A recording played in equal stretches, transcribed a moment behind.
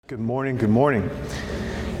Good morning, good morning.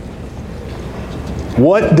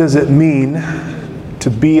 What does it mean to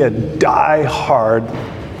be a die-hard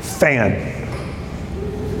fan?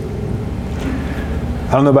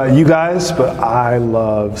 I don't know about you guys, but I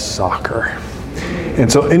love soccer.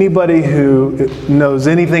 And so anybody who knows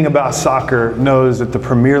anything about soccer knows that the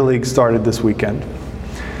Premier League started this weekend.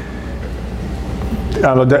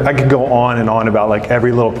 I could go on and on about like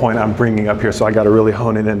every little point I'm bringing up here, so I got to really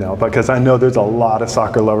hone it in now because I know there's a lot of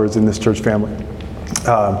soccer lovers in this church family.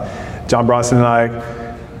 John Bronson and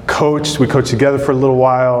I coached. We coached together for a little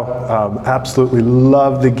while. Absolutely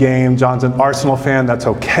love the game. John's an Arsenal fan. That's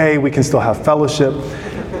okay. We can still have fellowship.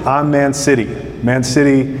 I'm Man City. Man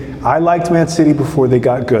City. I liked Man City before they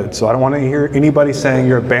got good, so I don't want to hear anybody saying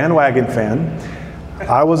you're a bandwagon fan.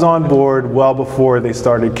 I was on board well before they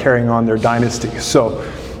started carrying on their dynasty.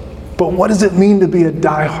 But what does it mean to be a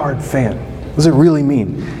die-hard fan? What does it really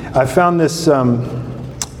mean? I found this,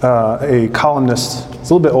 a columnist, it's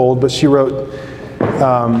a little bit old, but she wrote,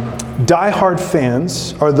 die-hard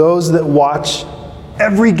fans are those that watch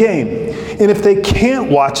every game. And if they can't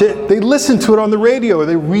watch it, they listen to it on the radio or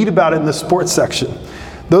they read about it in the sports section.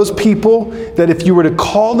 Those people that if you were to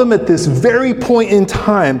call them at this very point in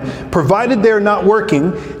time, provided they're not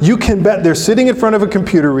working, you can bet they're sitting in front of a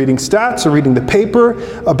computer reading stats or reading the paper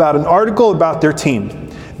about an article about their team.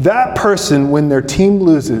 That person, when their team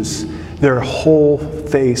loses, their whole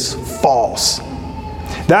face falls.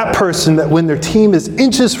 That person that when their team is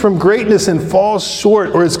inches from greatness and falls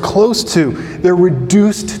short or is close to, they're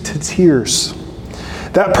reduced to tears.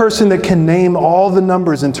 That person that can name all the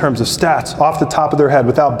numbers in terms of stats off the top of their head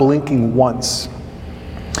without blinking once.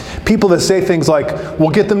 People that say things like, we'll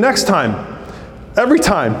get them next time, every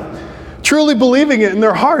time, truly believing it in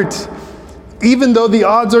their heart, even though the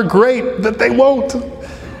odds are great that they won't.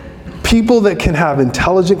 People that can have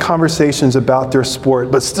intelligent conversations about their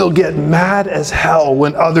sport, but still get mad as hell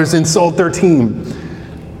when others insult their team.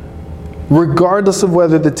 Regardless of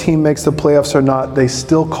whether the team makes the playoffs or not, they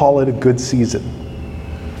still call it a good season.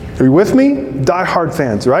 Are you with me? Die-hard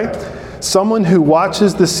fans, right? Someone who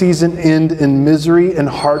watches the season end in misery and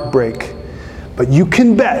heartbreak. But you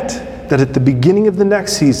can bet that at the beginning of the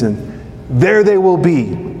next season, there they will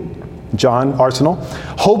be. John, Arsenal,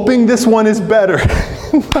 hoping this one is better.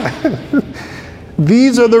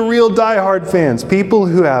 These are the real die-hard fans. People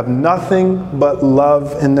who have nothing but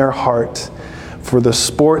love in their heart for the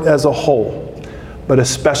sport as a whole, but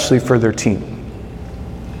especially for their team.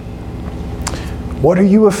 What are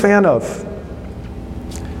you a fan of?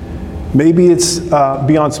 Maybe it's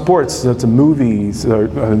beyond sports. It's movies, or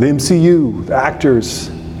the MCU, the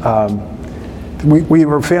actors. We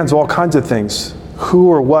were fans of all kinds of things. Who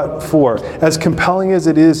or what for? As compelling as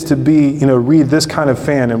it is to be, read this kind of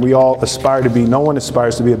fan, and we all aspire to be, no one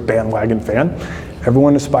aspires to be a bandwagon fan.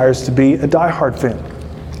 Everyone aspires to be a diehard fan.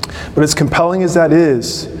 But as compelling as that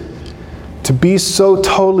is, to be so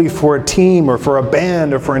totally for a team or for a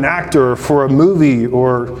band or for an actor or for a movie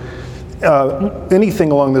or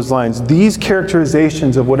anything along those lines, these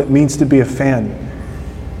characterizations of what it means to be a fan,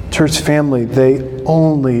 church family, they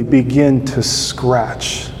only begin to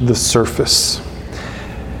scratch the surface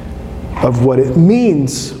of what it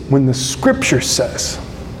means when the scripture says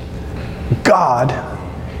God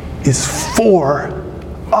is for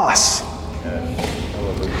us.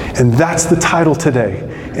 And that's the title today.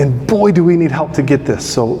 And boy, do we need help to get this.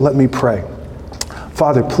 So let me pray.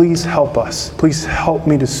 Father, please help us. Please help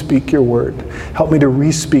me to speak your word. Help me to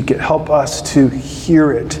re-speak it. Help us to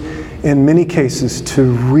hear it. In many cases,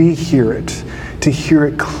 to rehear it. To hear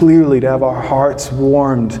it clearly. To have our hearts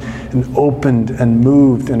warmed and opened and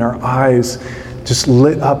moved and our eyes just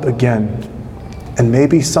lit up again. And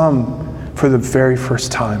maybe some for the very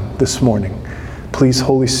first time this morning. Please,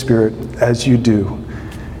 Holy Spirit, as you do,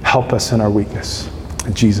 help us in our weakness.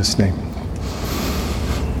 In Jesus' name.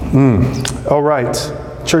 All right,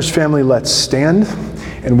 church family, let's stand,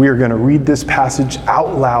 and we are going to read this passage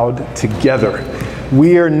out loud together.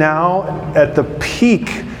 We are now at the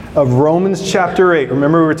peak of Romans chapter 8.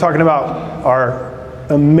 Remember, we were talking about our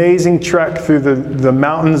amazing trek through the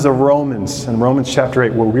mountains of Romans, in Romans chapter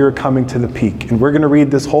 8, where we are coming to the peak. And we're going to read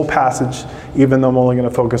this whole passage, even though I'm only going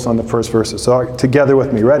to focus on the first verses. So together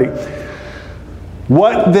with me, ready?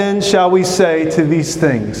 What then shall we say to these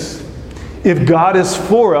things? If God is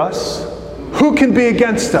for us, who can be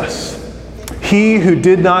against us? He who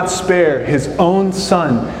did not spare his own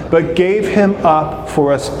son, but gave him up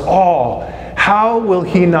for us all, how will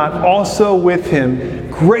he not also with him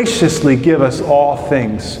graciously give us all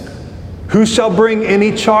things? Who shall bring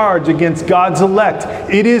any charge against God's elect?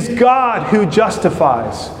 It is God who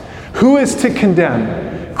justifies. Who is to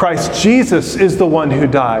condemn? Christ Jesus is the one who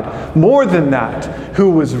died. More than that, who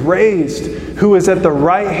was raised, who is at the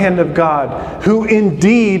right hand of God, who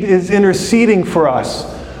indeed is interceding for us.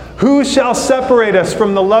 Who shall separate us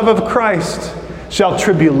from the love of Christ? Shall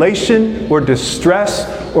tribulation or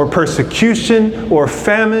distress or persecution or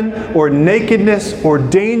famine or nakedness or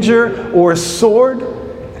danger or sword?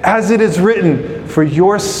 As it is written, for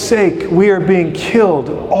your sake we are being killed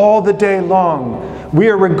all the day long. We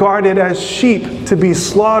are regarded as sheep to be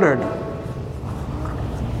slaughtered.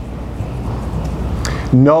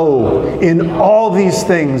 No, in all these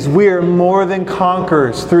things we are more than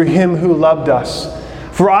conquerors through him who loved us.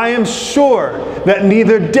 For I am sure that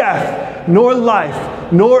neither death, nor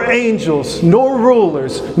life, nor angels, nor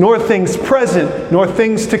rulers, nor things present, nor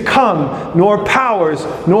things to come, nor powers,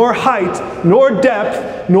 nor height, nor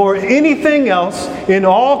depth, nor anything else in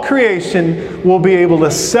all creation will be able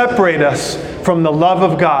to separate us from the love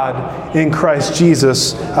of God in Christ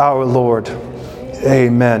Jesus our Lord.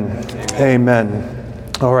 Amen. Amen.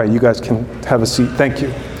 All right, you guys can have a seat. Thank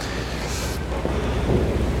you.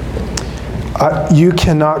 You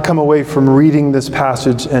cannot come away from reading this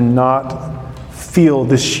passage and not feel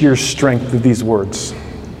the sheer strength of these words.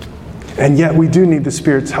 And yet we do need the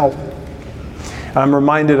Spirit's help. I'm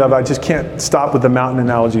reminded of, I just can't stop with the mountain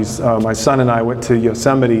analogies. My son and I went to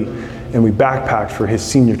Yosemite and we backpacked for his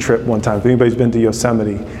senior trip one time. If anybody's been to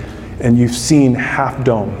Yosemite and you've seen Half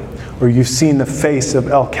Dome or you've seen the face of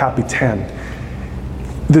El Capitan,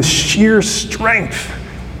 the sheer strength,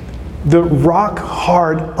 the rock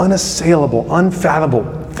hard, unassailable, unfathomable,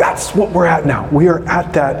 that's what we're at now. We are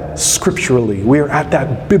at that scripturally. We are at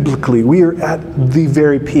that biblically. We are at the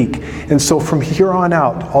very peak. And so from here on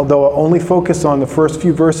out, although I only focus on the first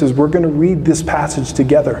few verses, we're going to read this passage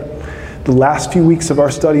together. The last few weeks of our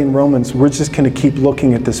study in Romans, we're just going to keep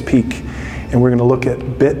looking at this peak. And we're going to look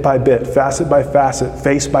at bit by bit, facet by facet,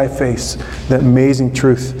 face by face, the amazing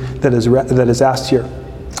truth that is asked here.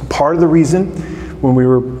 Part of the reason when we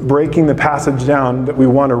were breaking the passage down that we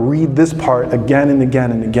want to read this part again and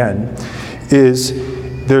again and again is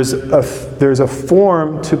there's a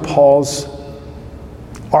form to Paul's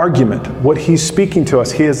argument, what he's speaking to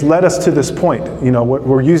us. He has led us to this point. You know,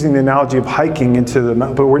 we're using the analogy of hiking into the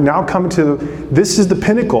mountain, but we're now coming to, this is the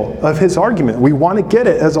pinnacle of his argument. We want to get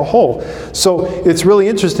it as a whole. So it's really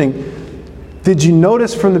interesting. Did you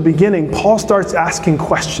notice from the beginning, Paul starts asking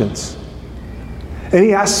questions. And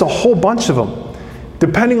he asks a whole bunch of them.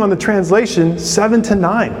 Depending on the translation, 7 to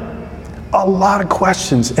 9. A lot of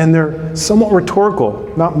questions, and they're somewhat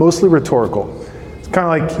rhetorical, not mostly rhetorical. It's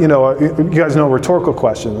kind of like, you guys know a rhetorical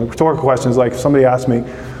question. A rhetorical question is like if somebody asked me,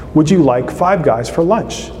 would you like Five Guys for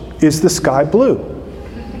lunch? Is the sky blue?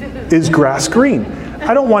 Is grass green?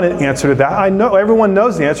 I don't want an answer to that. I know everyone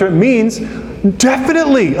knows the answer. It means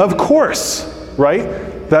definitely, of course, right?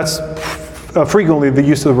 That's frequently the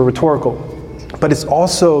use of a rhetorical. But it's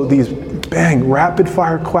also these rapid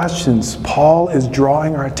fire questions. Paul is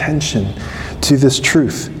drawing our attention to this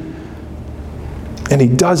truth. And he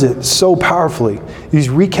does it so powerfully. He's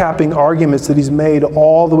recapping arguments that he's made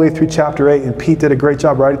all the way through chapter 8. And Pete did a great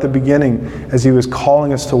job right at the beginning as he was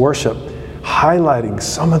calling us to worship, highlighting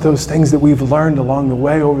some of those things that we've learned along the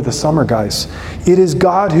way over the summer, guys. It is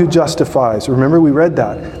God who justifies. Remember, we read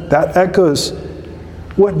that. That echoes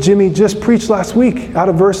what Jimmy just preached last week out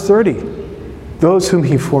of verse 30. Those whom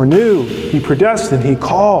he foreknew, he predestined, he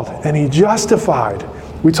called, and he justified.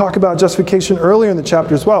 We talk about justification earlier in the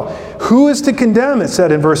chapter as well. Who is to condemn, it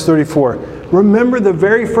said in verse 34. Remember the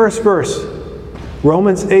very first verse,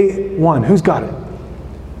 Romans 8:1. Who's got it?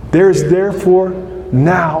 There is therefore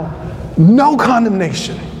now no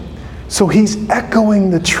condemnation. So he's echoing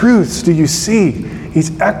the truths. Do you see?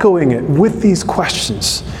 He's echoing it with these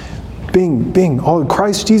questions. Bing. Oh,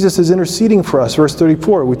 Christ Jesus is interceding for us. Verse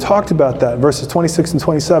 34. We talked about that. Verses 26 and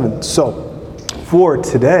 27. So, for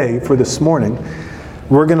today, for this morning,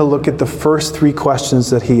 we're going to look at the first three questions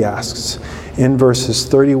that he asks in verses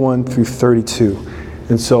 31 through 32.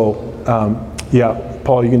 And so,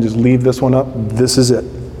 Paul, you can just leave this one up. This is it.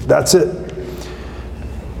 That's it.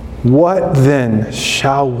 What then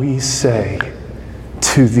shall we say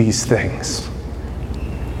to these things?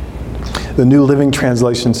 The New Living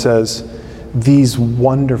Translation says, these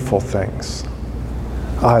wonderful things.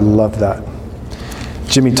 I love that.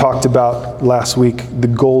 Jimmy talked about last week the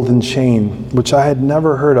golden chain, which I had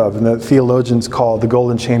never heard of, and that theologians call the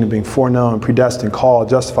golden chain of being foreknown, predestined, called,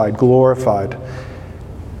 justified, glorified.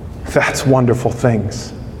 That's wonderful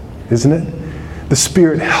things, isn't it? The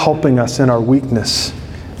Spirit helping us in our weakness.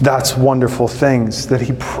 That's wonderful things that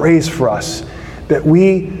He prays for us. That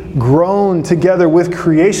we groan together with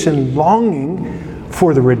creation, longing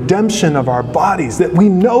for the redemption of our bodies that we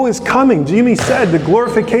know is coming. Jimmy said the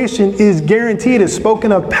glorification is guaranteed, is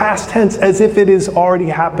spoken of past tense as if it has already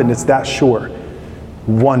happened. It's that sure.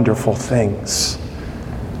 Wonderful things.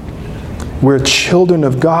 We're children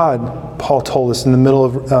of God, Paul told us in the middle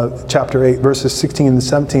of chapter 8, verses 16 and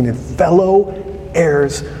 17, and fellow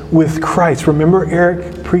heirs with Christ. Remember,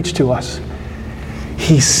 Eric preached to us.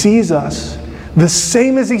 He sees us the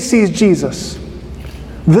same as he sees Jesus.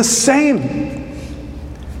 The same.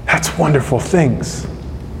 That's wonderful things,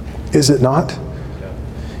 is it not?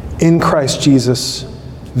 In Christ Jesus,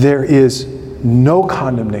 there is no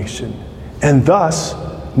condemnation, and thus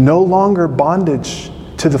no longer bondage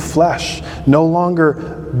to the flesh, no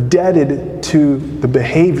longer indebted to the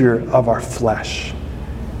behavior of our flesh.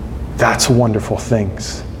 That's wonderful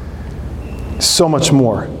things. So much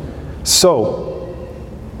more. So,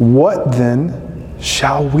 what then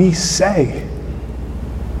shall we say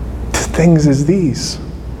to things as these?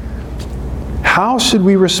 How should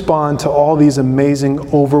we respond to all these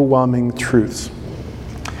amazing, overwhelming truths?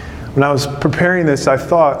 When I was preparing this, I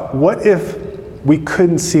thought, what if we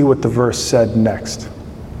couldn't see what the verse said next?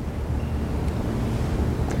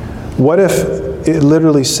 What if it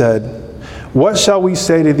literally said, what shall we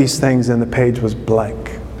say to these things? And the page was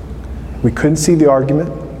blank. We couldn't see the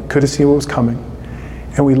argument, couldn't see what was coming.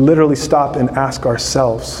 And we literally stop and ask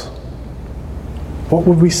ourselves, what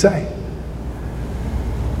would we say?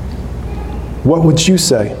 What would you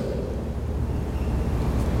say?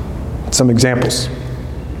 Some examples.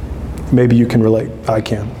 Maybe you can relate. I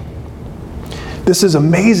can. This is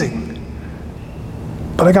amazing.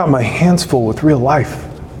 But I got my hands full with real life.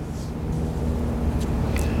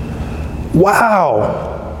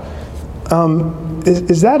 Wow.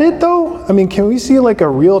 Is that it though? I mean, can we see like a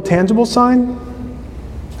real tangible sign?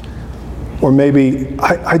 Or maybe,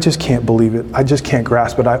 I just can't believe it. I just can't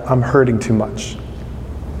grasp it. I'm hurting too much.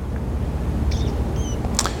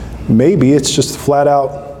 Maybe it's just flat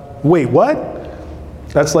out, wait, what?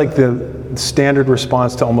 That's like the standard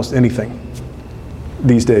response to almost anything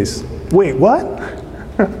these days. Wait, what?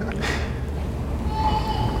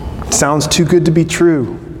 Sounds too good to be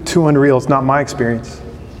true, too unreal. It's not my experience.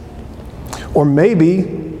 Or maybe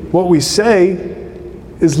what we say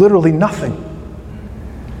is literally nothing.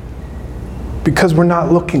 Because we're not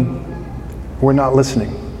looking, we're not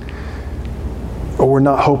listening, or we're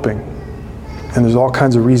not hoping. And there's all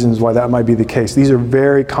kinds of reasons why that might be the case. These are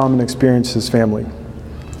very common experiences, family,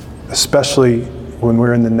 especially when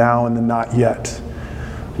we're in the now and the not yet,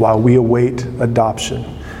 while we await adoption.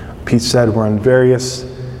 Pete said we're on various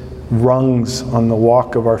rungs on the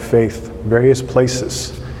walk of our faith, various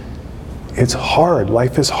places. It's hard.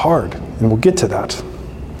 Life is hard, and we'll get to that.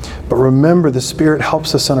 But remember, the Spirit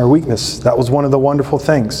helps us in our weakness. That was one of the wonderful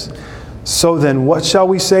things. So then, what shall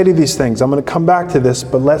we say to these things? I'm going to come back to this,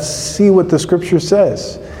 but let's see what the Scripture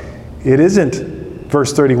says. It isn't,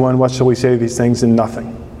 verse 31, what shall we say to these things, and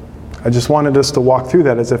nothing. I just wanted us to walk through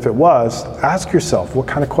that as if it was. Ask yourself,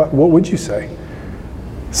 what would you say?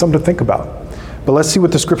 Something to think about. But let's see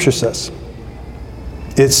what the Scripture says.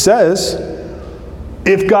 It says,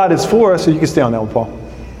 if God is for us, so you can stay on that one, Paul.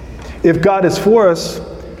 If God is for us,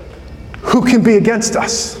 who can be against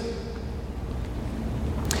us?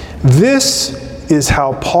 This is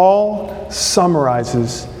how Paul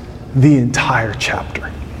summarizes the entire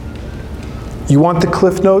chapter. You want the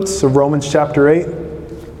Cliff Notes of Romans chapter 8?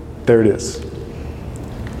 There it is.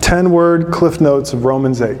 10-word Cliff Notes of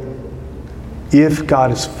Romans 8. If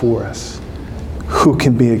God is for us, who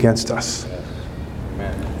can be against us?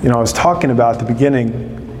 You know, I was talking about at the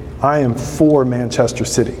beginning, I am for Manchester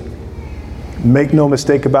City. Make no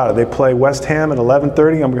mistake about it. They play West Ham at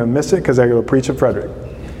 11:30. I'm going to miss it because I go to preach at Frederick.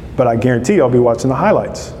 But I guarantee you I'll be watching the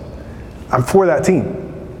highlights. I'm for that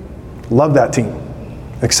team. Love that team.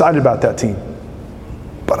 Excited about that team.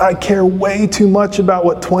 But I care way too much about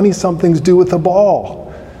what 20-somethings do with the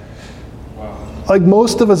ball. Wow. Like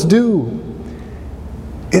most of us do.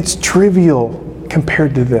 It's trivial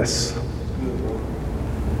compared to this.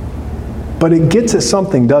 But it gets at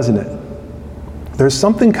something, doesn't it? There's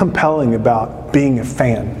something compelling about being a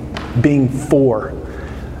fan, being for.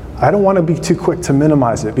 I don't want to be too quick to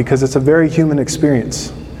minimize it because it's a very human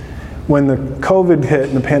experience. When the COVID hit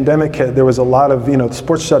and the pandemic hit, there was a lot of,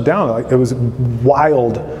 sports shut down. Like, it was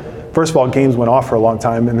wild. First of all, games went off for a long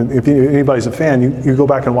time, and if anybody's a fan, you go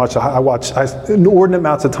back and watch. I watch inordinate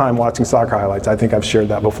amounts of time watching soccer highlights. I think I've shared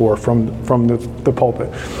that before from the pulpit.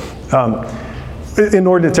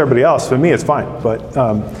 Inordinate to everybody else. For me, it's fine.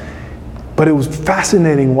 But it was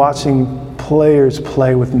fascinating watching players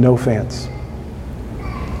play with no fans.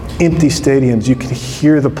 Empty stadiums, you could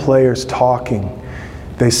hear the players talking.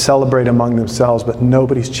 They celebrate among themselves, but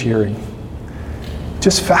nobody's cheering.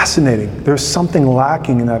 Just fascinating. There's something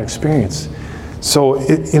lacking in that experience. So, I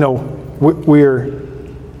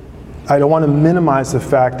don't want to minimize the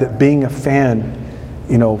fact that being a fan,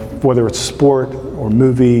 whether it's sport or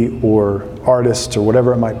movie or artist or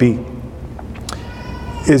whatever it might be,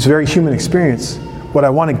 is a very human experience. What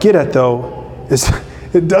I want to get at, though, is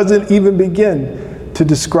it doesn't even begin to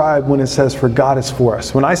describe when it says, for God is for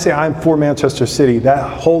us. When I say I'm for Manchester City, that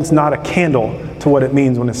holds not a candle to what it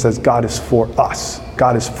means when it says God is for us.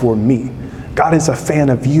 God is for me. God is a fan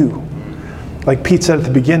of you. Like Pete said at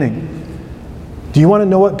the beginning, do you want to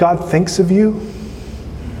know what God thinks of you?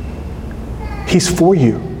 He's for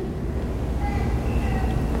you.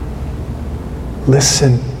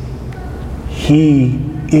 Listen, He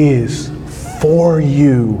is for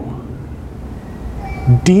you.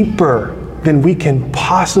 Deeper than we can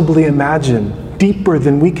possibly imagine, deeper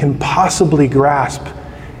than we can possibly grasp.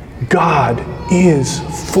 God is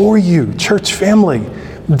for you. Church family,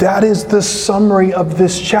 that is the summary of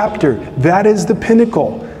this chapter. That is the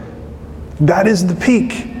pinnacle. That is the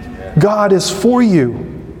peak. God is for you.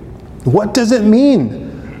 What does it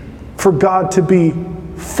mean for God to be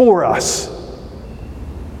for us?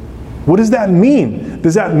 What does that mean?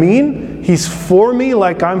 Does that mean He's for me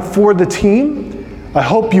like I'm for the team? I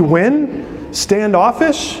hope you win?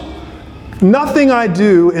 Standoffish? Nothing I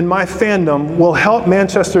do in my fandom will help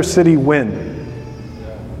Manchester City win.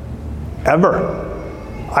 Ever.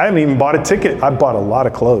 I haven't even bought a ticket. I bought a lot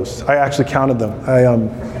of clothes. I actually counted them.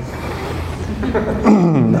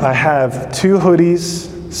 I have 2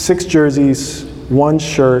 hoodies, 6 jerseys, 1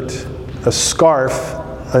 shirt, a scarf,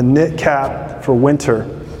 a knit cap for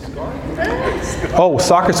winter. Oh,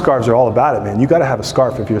 soccer scarves are all about it, man. You got to have a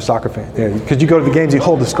scarf if you're a soccer fan. Yeah, because you go to the games, you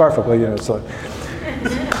hold the scarf up.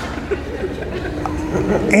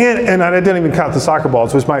 And I didn't even count the soccer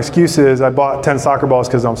balls, which my excuse is I bought 10 soccer balls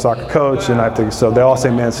because I'm a soccer coach, and so they all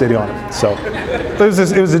say Man City on them. So it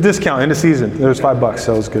was a discount in the season. It was $5,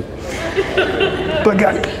 so it was good. But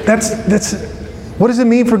God, that's what does it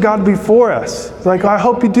mean for God to be for us? It's like, I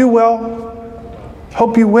hope you do well.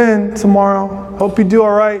 Hope you win tomorrow. Hope you do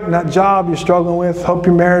all right in that job you're struggling with. Hope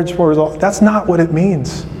your marriage will resolve. That's not what it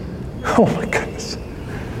means. Oh my goodness.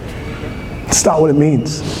 It's not what it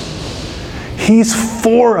means. He's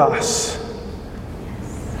for us.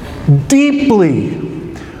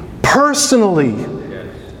 Deeply, personally,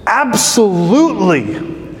 absolutely,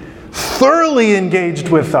 thoroughly engaged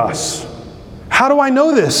with us. How do I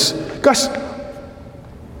know this? Gosh,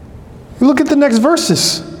 look at the next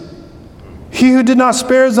verses. He who did not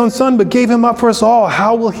spare his own son, but gave him up for us all,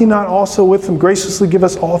 how will he not also with him graciously give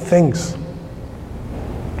us all things?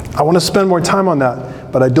 I want to spend more time on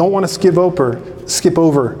that, but I don't want to skip over.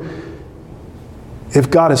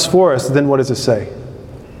 If God is for us, then what does it say?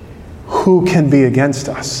 Who can be against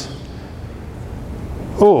us?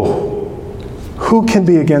 Oh, who can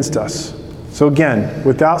be against us? So again,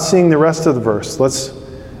 without seeing the rest of the verse, let's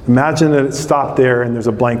imagine that it stopped there and there's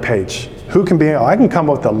a blank page. Who can be? I can come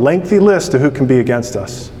up with a lengthy list of who can be against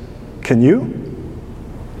us. Can you?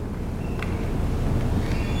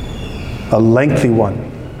 A lengthy one.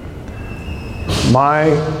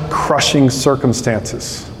 My crushing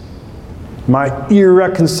circumstances. My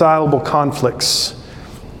irreconcilable conflicts.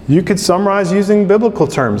 You could summarize using biblical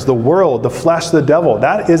terms. The world, the flesh, the devil.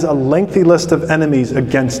 That is a lengthy list of enemies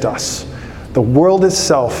against us. The world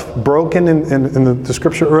itself, broken in the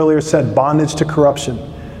scripture earlier said, bondage to corruption.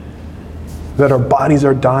 That our bodies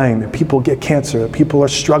are dying, that people get cancer, that people are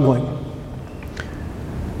struggling.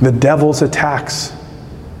 The devil's attacks,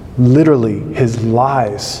 literally his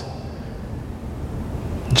lies.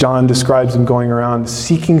 John describes him going around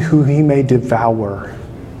seeking who he may devour.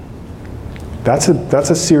 That's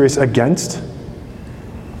a serious against.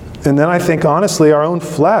 And then I think, honestly, our own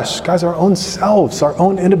flesh, guys, our own selves, our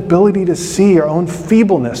own inability to see, our own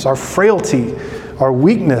feebleness, our frailty, our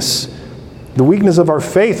weakness, the weakness of our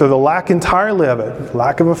faith, or the lack entirely of it,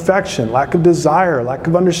 lack of affection, lack of desire, lack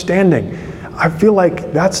of understanding. I feel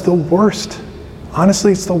like that's the worst.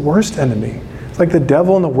 Honestly, it's the worst enemy. It's like the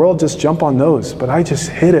devil and the world just jump on those, but I just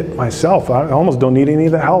hit it myself. I almost don't need any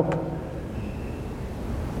of the help.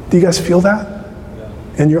 Do you guys feel that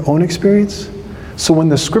in your own experience? So when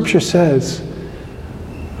the scripture says,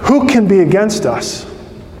 who can be against us?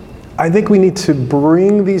 I think we need to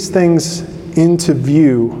bring these things into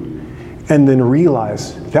view and then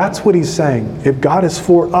realize that's what he's saying. If God is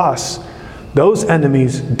for us, those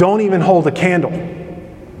enemies don't even hold a candle.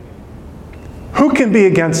 Who can be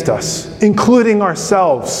against us, including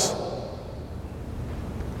ourselves?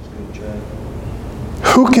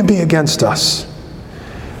 Who can be against us?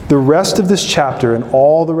 The rest of this chapter and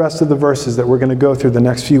all the rest of the verses that we're going to go through the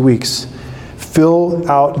next few weeks fill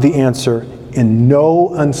out the answer in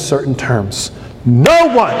no uncertain terms. No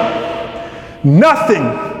one, nothing.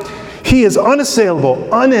 He is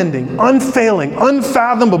unassailable, unending, unfailing,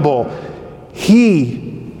 unfathomable.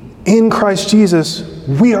 He, in Christ Jesus,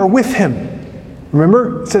 we are with him.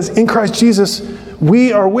 Remember, it says in Christ Jesus,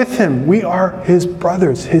 we are with him. We are his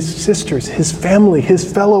brothers, his sisters, his family,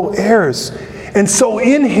 his fellow heirs. And so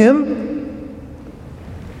in him,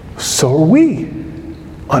 so are we,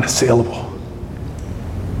 unassailable.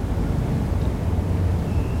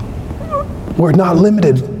 We're not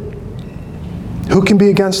limited. Who can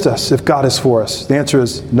be against us if God is for us? The answer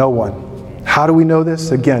is no one. How do we know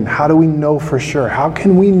this? Again, how do we know for sure? How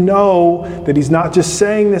can we know that he's not just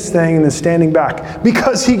saying this thing and then standing back?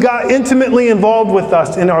 Because he got intimately involved with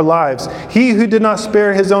us in our lives. He who did not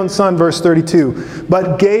spare his own son, verse 32,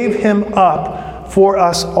 but gave him up for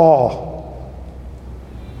us all.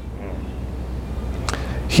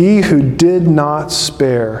 He who did not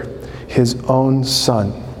spare his own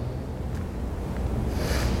son.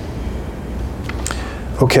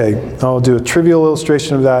 Okay, I'll do a trivial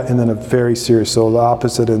illustration of that and then a very serious, so the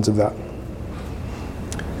opposite ends of that.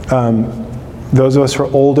 Those of us who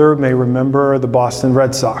are older may remember the Boston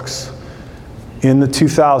Red Sox. In the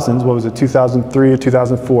 2000s, what was it, 2003 or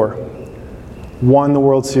 2004, won the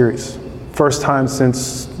World Series. First time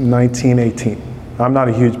since 1918. I'm not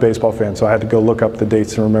a huge baseball fan, so I had to go look up the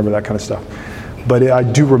dates and remember that kind of stuff. But I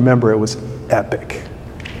do remember it was epic.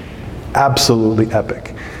 Absolutely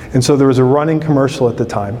epic. And so there was a running commercial at the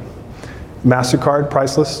time. MasterCard,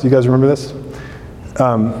 priceless. You guys remember this?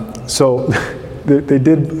 So they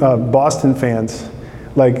did Boston fans,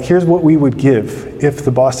 like, here's what we would give if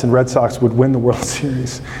the Boston Red Sox would win the World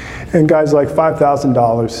Series. And guys like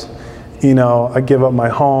 $5,000, you know, I'd give up my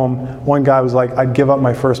home. One guy was like, I'd give up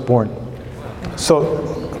my firstborn.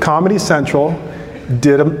 So Comedy Central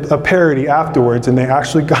did a parody afterwards, and they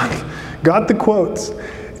actually got the quotes.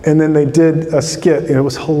 And then they did a skit, and it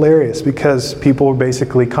was hilarious because people were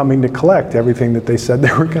basically coming to collect everything that they said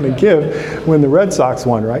they were going to give when the Red Sox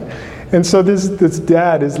won, right? And so this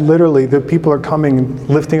dad is literally, the people are coming,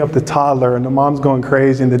 lifting up the toddler, and the mom's going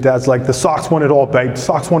crazy, and the dad's like, the Sox won it all, babe.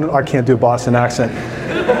 Sox won it. I can't do a Boston accent.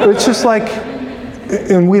 But it's just like,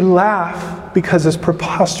 and we laugh because it's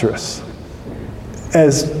preposterous.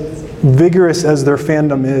 As vigorous as their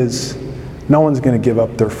fandom is, no one's going to give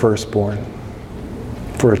up their firstborn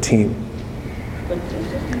for a team.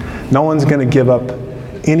 No one's going to give up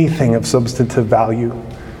anything of substantive value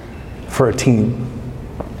for a team.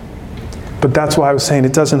 But that's why I was saying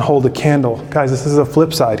it doesn't hold a candle. Guys, this is the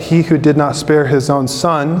flip side. He who did not spare his own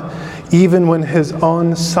son, even when his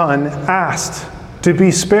own son asked to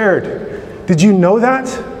be spared. Did you know that?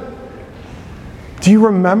 Do you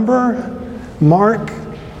remember? Mark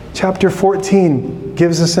chapter 14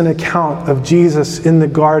 gives us an account of Jesus in the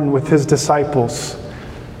garden with his disciples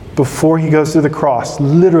before he goes to the cross,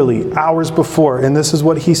 literally hours before. And this is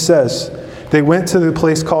what he says. They went to the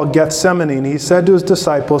place called Gethsemane, and he said to his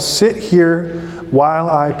disciples, sit here while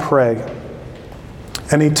I pray.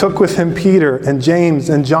 And he took with him Peter and James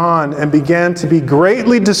and John and began to be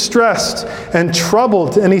greatly distressed and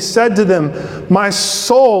troubled. And he said to them, my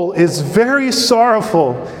soul is very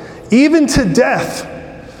sorrowful, even to death.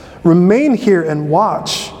 Remain here and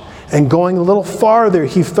watch. And going a little farther,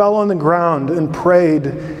 he fell on the ground and prayed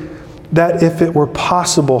that if it were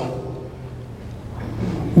possible,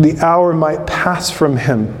 the hour might pass from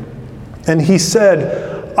him. And he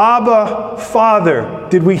said, Abba, Father.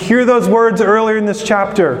 Did we hear those words earlier in this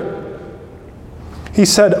chapter? He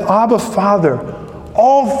said, Abba, Father,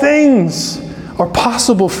 all things are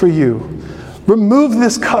possible for you. Remove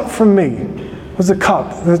this cup from me. What was the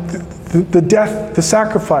cup? The death, the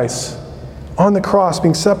sacrifice on the cross,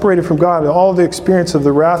 being separated from God, all the experience of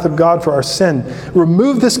the wrath of God for our sin.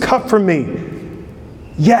 Remove this cup from me.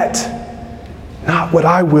 Yet, not what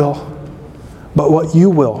I will, but what you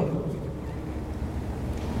will.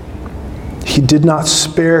 He did not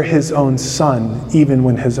spare his own son, even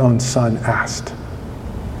when his own son asked.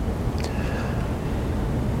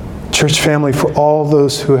 Church family, for all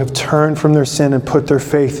those who have turned from their sin and put their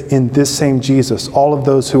faith in this same Jesus, all of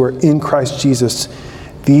those who are in Christ Jesus,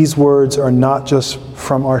 these words are not just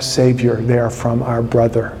from our Savior, they are from our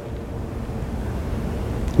brother,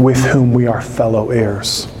 with whom we are fellow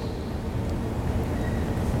heirs.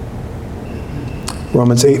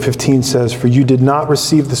 Romans 8:15 says, for you did not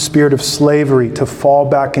receive the spirit of slavery to fall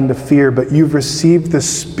back into fear, but you've received the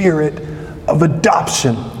spirit of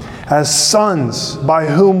adoption as sons, by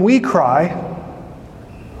whom we cry,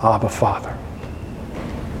 Abba, Father.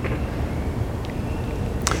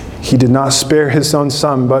 He did not spare his own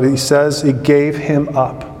son, but he says he gave him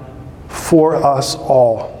up for us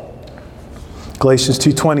all. Galatians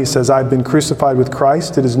 2:20 says, I've been crucified with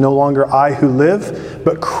Christ. It is no longer I who live,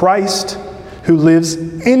 but Christ who lives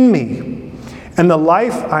in me. And the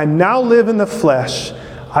life I now live in the flesh,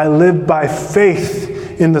 I live by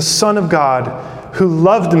faith in the Son of God who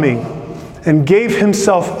loved me and gave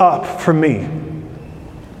himself up for me.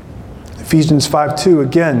 Ephesians 5:2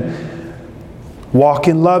 again, walk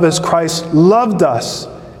in love as Christ loved us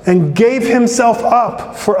and gave himself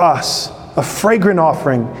up for us, a fragrant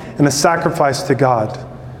offering and a sacrifice to God.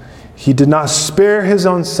 He did not spare his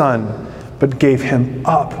own son, but gave him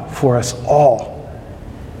up for us all.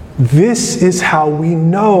 This is how we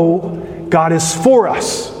know God is for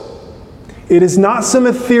us. It is not some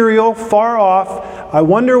ethereal, far off, I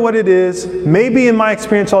wonder what it is, maybe in my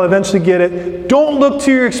experience I'll eventually get it. Don't look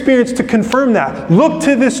to your experience to confirm that. Look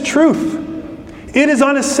to this truth. It is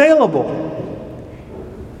unassailable.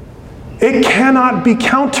 It cannot be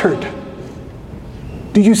countered.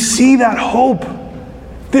 Do you see that hope?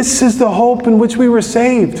 This is the hope in which we were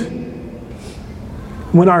saved.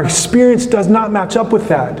 When our experience does not match up with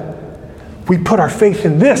that, we put our faith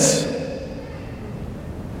in this.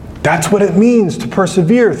 That's what it means to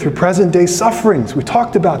persevere through present-day sufferings. We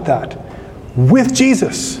talked about that. With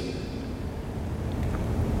Jesus.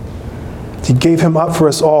 He gave him up for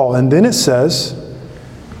us all. And then it says,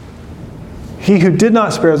 he who did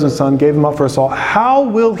not spare his own son gave him up for us all. How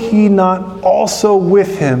will he not also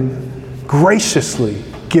with him graciously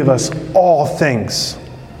give us all things?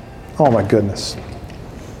 Oh my goodness.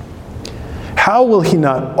 How will he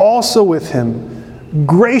not also with him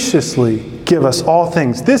graciously give us all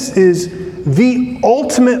things? This is the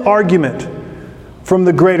ultimate argument from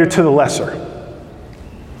the greater to the lesser.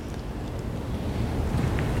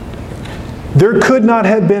 There could not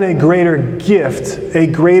have been a greater gift, a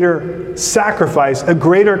greater sacrifice, a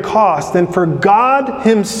greater cost than for God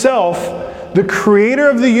himself, the creator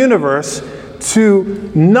of the universe,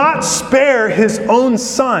 to not spare his own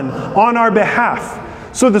son on our behalf.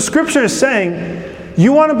 So the scripture is saying,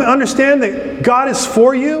 you want to understand that God is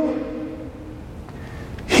for you?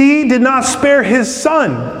 He did not spare his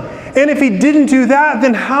son. And if he didn't do that,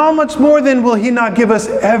 then how much more then will he not give us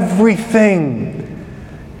everything?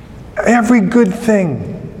 Every good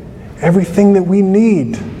thing. Everything that we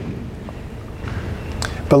need.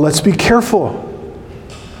 But let's be careful.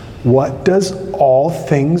 What does all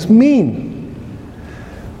things mean?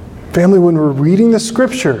 Family, when we're reading the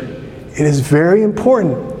scripture, it is very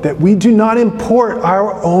important that we do not import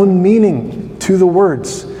our own meaning to the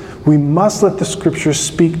words. We must let the scripture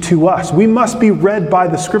speak to us. We must be read by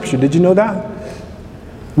the scripture. Did you know that?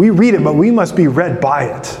 We read it, but we must be read by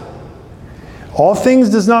it. All things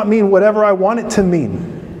does not mean whatever I want it to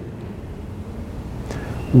mean.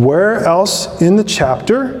 Where else in the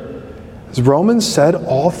chapter has Romans said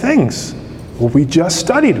all things? Well, we just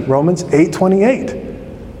studied Romans 8:28.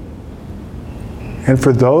 And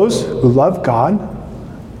for those who love God,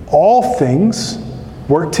 all things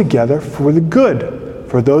work together for the good,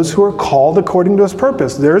 for those who are called according to his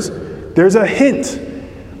purpose. There's a hint.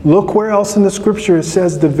 Look where else in the scripture it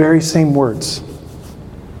says the very same words.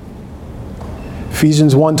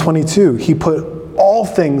 Ephesians 1:22, he put all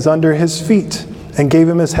things under his feet and gave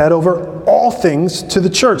him his head over all things to the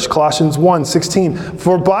church. Colossians 1:16,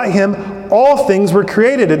 for by him all things were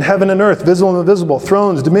created in heaven and earth, visible and invisible,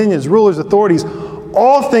 thrones, dominions, rulers, authorities.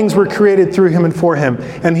 All things were created through him and for him.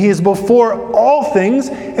 And he is before all things,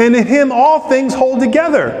 and in him all things hold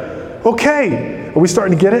together. Okay, are we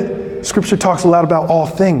starting to get it? Scripture talks a lot about all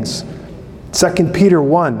things. 2 Peter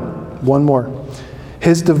 1, one more.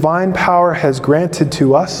 His divine power has granted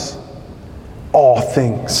to us all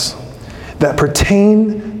things that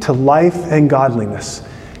pertain to life and godliness.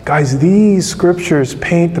 Guys, these scriptures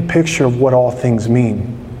paint the picture of what all things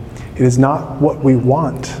mean. It is not what we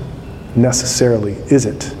want necessarily, is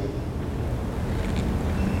it?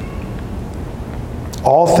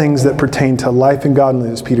 All things that pertain to life and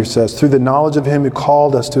godliness, Peter says, through the knowledge of him who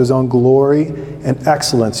called us to his own glory and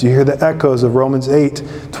excellence. You hear the echoes of Romans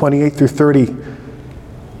 8:28 through 30.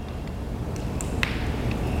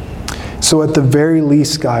 So at the very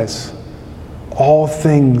least, guys, all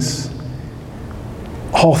things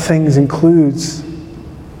includes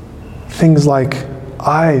things like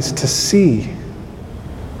eyes to see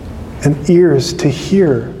and ears to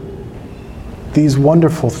hear these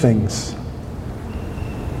wonderful things,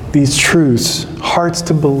 these truths, hearts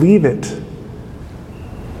to believe it,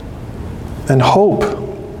 and hope.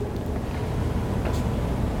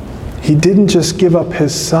 He didn't just give up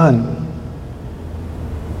his son.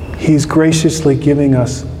 He's graciously giving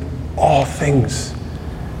us all things.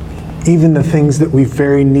 even the things that we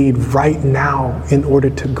very need right now in order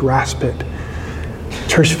to grasp it.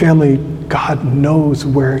 Church family, God knows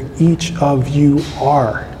where each of you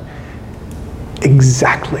are.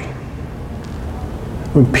 Exactly.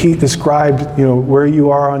 When Pete described, where you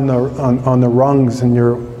are on the rungs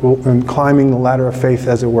and climbing the ladder of faith,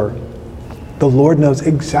 as it were, the Lord knows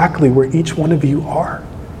exactly where each one of you are.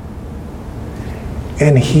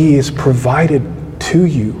 And He has provided to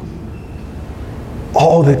you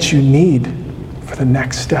all that you need for the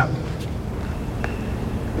next step.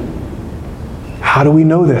 How do we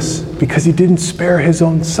know this? Because He didn't spare His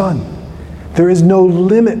own Son. There is no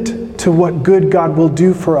limit to what good God will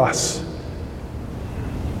do for us.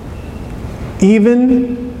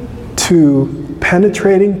 Even to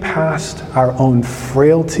penetrating past our own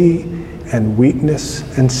frailty and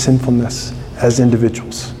weakness and sinfulness as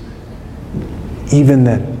individuals. Even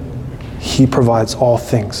then, He provides all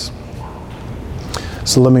things.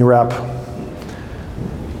 So let me wrap.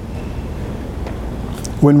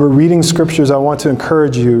 When we're reading scriptures, I want to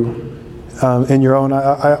encourage you in your own.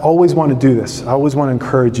 I always want to do this. I always want to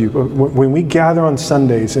encourage you. When we gather on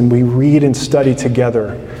Sundays and we read and study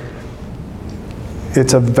together,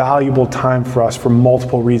 it's a valuable time for us for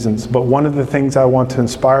multiple reasons. But one of the things I want to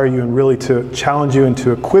inspire you and really to challenge you and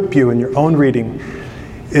to equip you in your own reading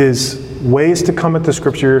is ways to come at the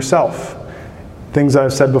scripture yourself. Things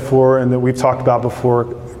I've said before and that we've talked about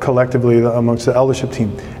before collectively amongst the eldership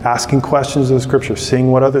team. Asking questions of the scripture,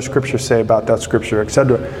 seeing what other scriptures say about that scripture,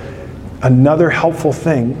 etc. Another helpful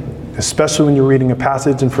thing, especially when you're reading a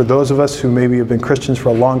passage, and for those of us who maybe have been Christians for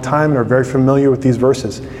a long time and are very familiar with these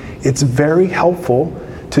verses, it's very helpful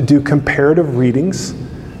to do comparative readings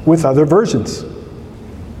with other versions.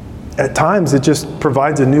 At times, it just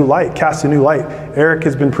provides a new light, casts a new light. Eric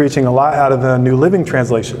has been preaching a lot out of the New Living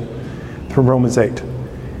Translation from Romans 8.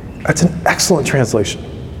 That's an excellent translation.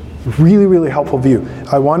 Really, really helpful view.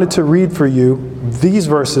 I wanted to read for you these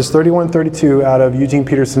verses, 31 and 32, out of Eugene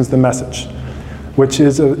Peterson's The Message, which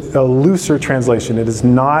is a looser translation. It is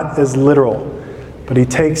not as literal, but he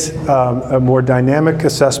takes a more dynamic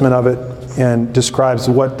assessment of it and describes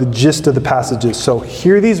what the gist of the passage is. So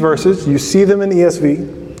hear these verses. You see them in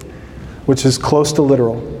ESV, which is close to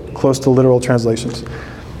literal translations.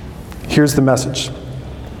 Here's the Message.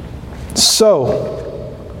 So,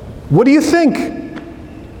 what do you think?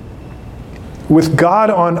 With God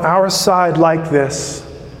on our side like this,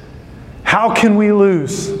 how can we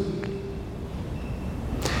lose?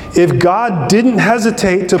 If God didn't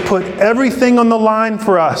hesitate to put everything on the line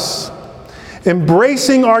for us,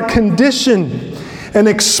 embracing our condition and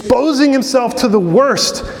exposing Himself to the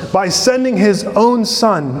worst by sending His own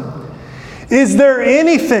Son, is there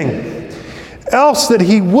anything else that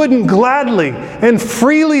He wouldn't gladly and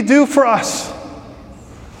freely do for us?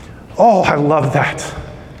 Oh, I love that.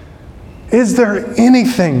 Is there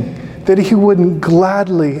anything that He wouldn't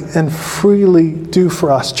gladly and freely do for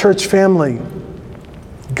us? Church family,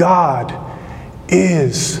 God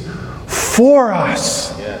is for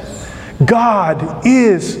us. Yes. God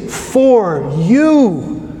is for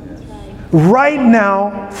you right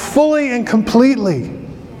now, fully and completely.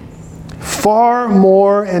 Far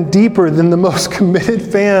more and deeper than the most committed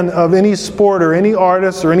fan of any sport or any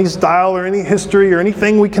artist or any style or any history or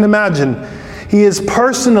anything we can imagine. He is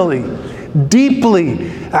personally, deeply,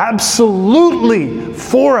 absolutely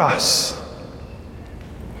for us.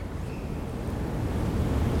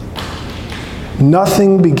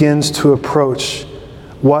 Nothing begins to approach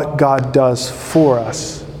what God does for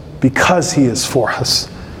us because He is for us.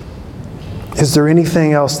 Is there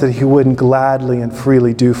anything else that He wouldn't gladly and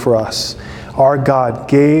freely do for us? Our God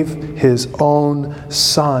gave His own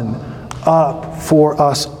Son up for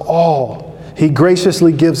us all. He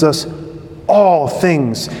graciously gives us all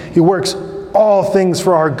things. He works all things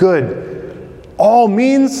for our good. All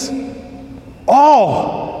means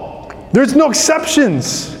all. There's no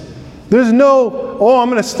exceptions. There's no, I'm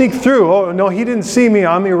going to sneak through. Oh, no, He didn't see me.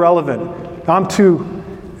 I'm irrelevant. I'm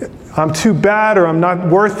too bad, or I'm not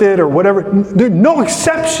worth it, or whatever. There are no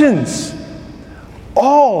exceptions.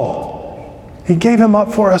 All. He gave Him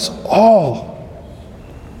up for us all.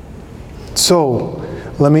 So,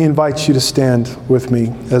 let me invite you to stand with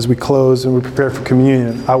me as we close and we prepare for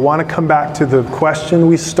communion. I want to come back to the question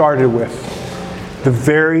we started with. The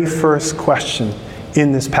very first question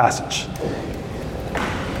in this passage.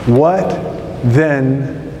 What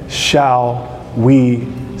then shall we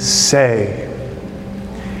say?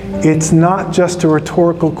 It's not just a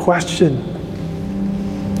rhetorical question.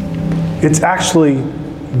 It's actually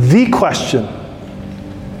the question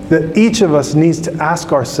that each of us needs to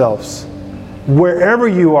ask ourselves, wherever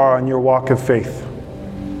you are on your walk of faith.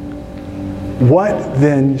 What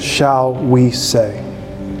then shall we say?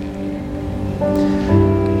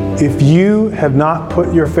 If you have not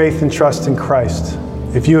put your faith and trust in Christ,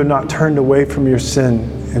 if you have not turned away from your sin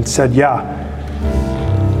and said, yeah,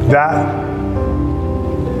 that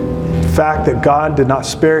fact that God did not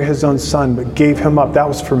spare his own son but gave him up, that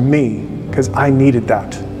was for me because I needed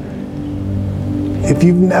that. If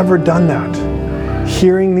you've never done that,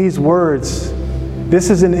 hearing these words,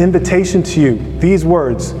 this is an invitation to you. These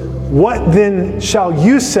words, what then shall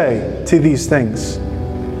you say to these things?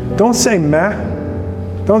 Don't say meh.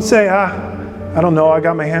 Don't say, I don't know, I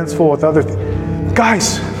got my hands full with other things.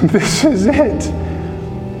 Guys, this is it.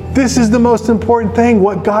 This is the most important thing,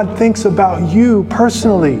 what God thinks about you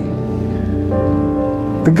personally.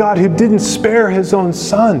 The God who didn't spare his own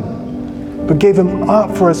son, but gave him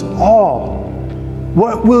up for us all.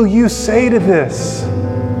 What will you say to this?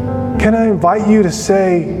 Can I invite you to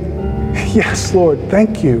say, yes, Lord,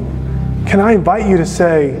 thank you? Can I invite you to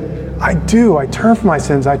say, I do, I turn from my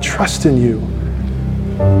sins, I trust in you?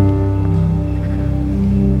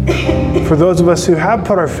 For those of us who have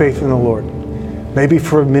put our faith in the Lord, maybe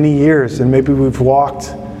for many years, and maybe we've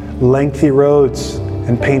walked lengthy roads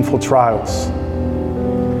and painful trials,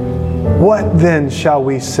 what then shall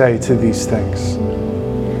we say to these things?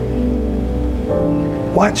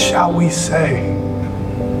 What shall we say?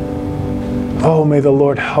 Oh, may the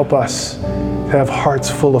Lord help us to have hearts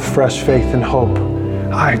full of fresh faith and hope.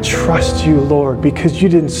 I trust you, Lord, because you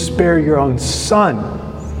didn't spare your own son,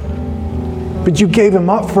 but you gave him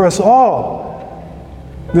up for us all.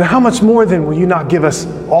 Then how much more then will you not give us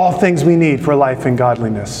all things we need for life and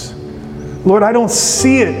godliness? Lord, I don't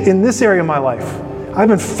see it in this area of my life. I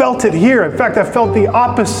haven't felt it here. In fact, I felt the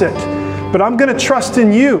opposite. But I'm going to trust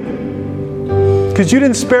in you because you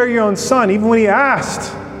didn't spare your own son, even when he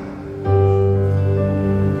asked.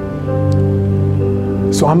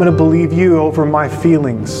 So I'm going to believe you over my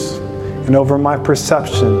feelings and over my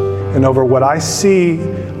perception and over what I see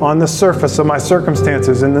on the surface of my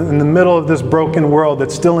circumstances in the middle of this broken world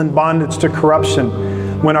that's still in bondage to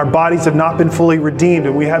corruption, when our bodies have not been fully redeemed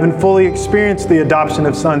and we haven't fully experienced the adoption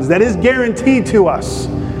of sons that is guaranteed to us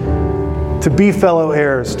to be fellow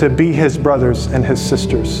heirs, to be his brothers and his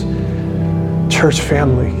sisters. Church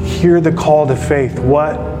family, hear the call to faith.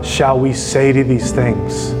 What shall we say to these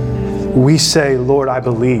things? We say, Lord, I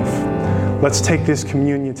believe. Let's take this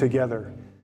communion together.